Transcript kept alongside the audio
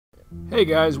Hey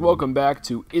guys, welcome back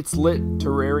to It's Lit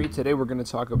Terrary. Today we're going to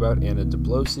talk about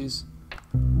Anadiplosis.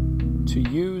 To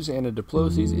use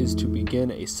Anadiplosis is to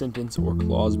begin a sentence or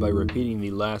clause by repeating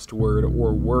the last word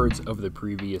or words of the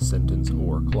previous sentence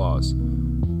or clause.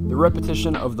 The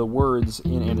repetition of the words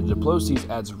in Anadiplosis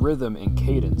adds rhythm and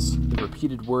cadence. The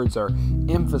repeated words are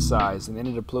emphasized, and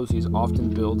Anadiplosis often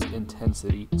builds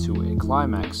intensity to a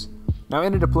climax. Now,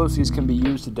 Anadiplosis can be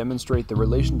used to demonstrate the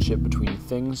relationship between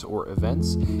things or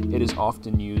events. It is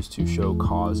often used to show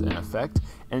cause and effect,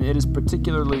 and it is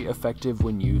particularly effective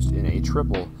when used in a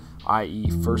triple, i.e.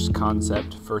 first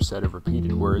concept, first set of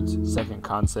repeated words, second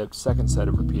concept, second set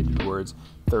of repeated words,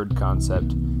 third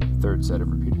concept, third set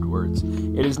of repeated words.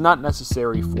 It is not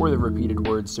necessary for the repeated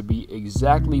words to be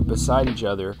exactly beside each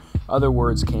other. Other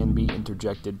words can be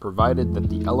interjected provided that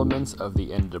the elements of the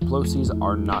Anadiplosis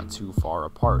are not too far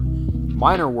apart.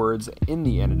 Minor words in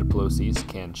the Anadiplosis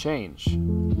can change.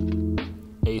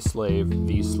 A slave,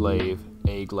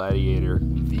 a gladiator,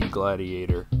 the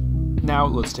gladiator. Now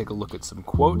let's take a look at some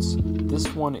quotes.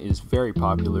 This one is very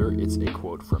popular. It's a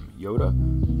quote from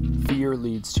Yoda. Fear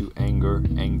leads to anger,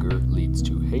 anger leads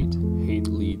to hate, hate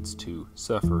leads to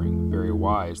suffering. Very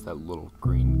wise, that little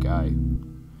green guy.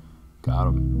 Got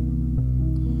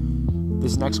him.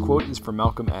 This next quote is from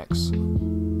Malcolm X.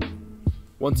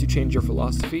 Once you change your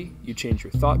philosophy, you change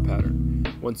your thought pattern.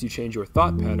 Once you change your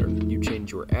thought pattern, you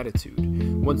change your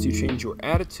attitude. Once you change your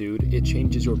attitude, it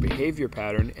changes your behavior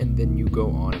pattern, and then you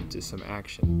go on into some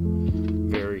action.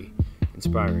 Very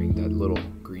inspiring, that little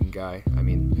green guy.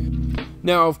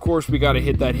 Now, of course, we gotta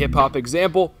hit that hip-hop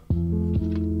example.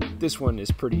 This one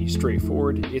is pretty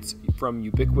straightforward. It's from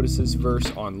Ubiquitous's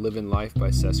verse on Livin' Life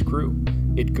by Cess Crew.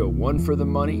 It go one for the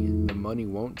money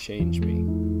won't change me.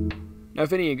 Now,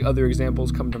 if any other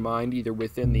examples come to mind, either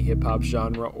within the hip-hop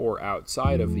genre or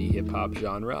outside of the hip-hop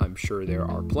genre, I'm sure there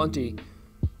are plenty.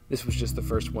 This was just the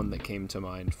first one that came to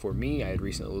mind for me. I had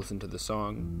recently listened to the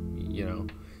song,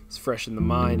 it's fresh in the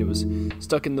mind. It was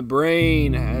stuck in the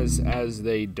brain, as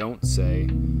they don't say.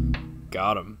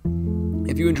 Got 'em.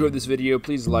 If you enjoyed this video,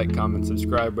 please like, comment,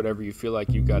 subscribe, whatever you feel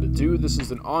like you gotta do. This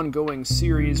is an ongoing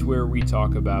series where we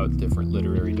talk about different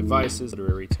literary devices,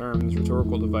 literary terms,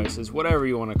 rhetorical devices, whatever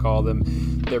you want to call them,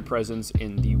 their presence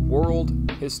in the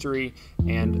world, history,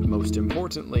 and most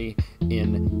importantly,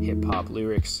 in hip-hop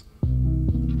lyrics.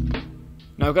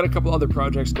 Now, I've got a couple other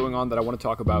projects going on that I want to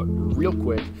talk about real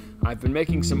quick. I've been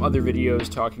making some other videos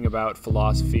talking about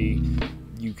philosophy.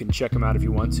 You can check them out if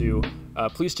you want to.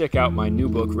 Please check out my new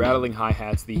book, Rattling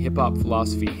Hi-Hats, the Hip-Hop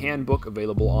Philosophy Handbook,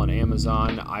 available on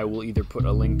Amazon. I will either put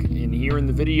a link in here in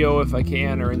the video if I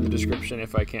can, or in the description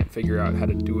if I can't figure out how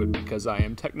to do it because I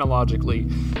am technologically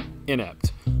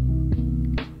inept.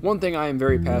 One thing I am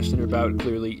very passionate about,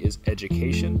 clearly, is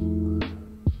education.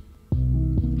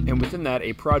 And within that,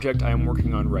 a project I am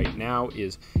working on right now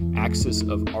is Axis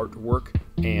of Artwork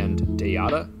and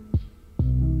Dayata.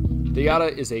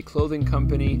 Dayata is a clothing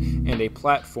company and a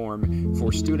platform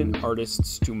for student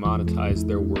artists to monetize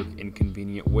their work in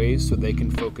convenient ways so they can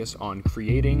focus on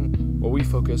creating, while we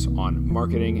focus on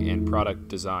marketing and product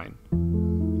design.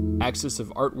 Axis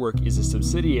of Artwork is a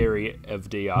subsidiary of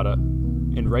Dayata,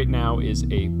 and right now is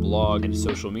a blog and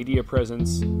social media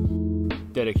presence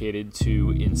dedicated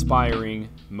to inspiring,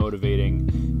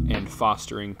 motivating, and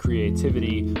fostering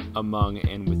creativity among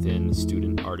and within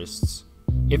student artists.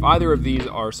 If either of these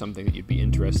are something that you'd be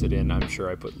interested in, I'm sure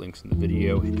I put links in the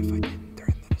video, and if I didn't, they're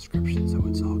in the description, so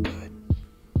it's all good.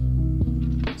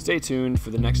 Stay tuned for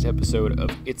the next episode of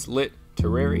It's Lit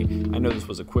Terrary. I know this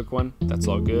was a quick one. That's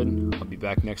all good. I'll be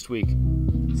back next week.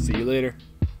 See you later.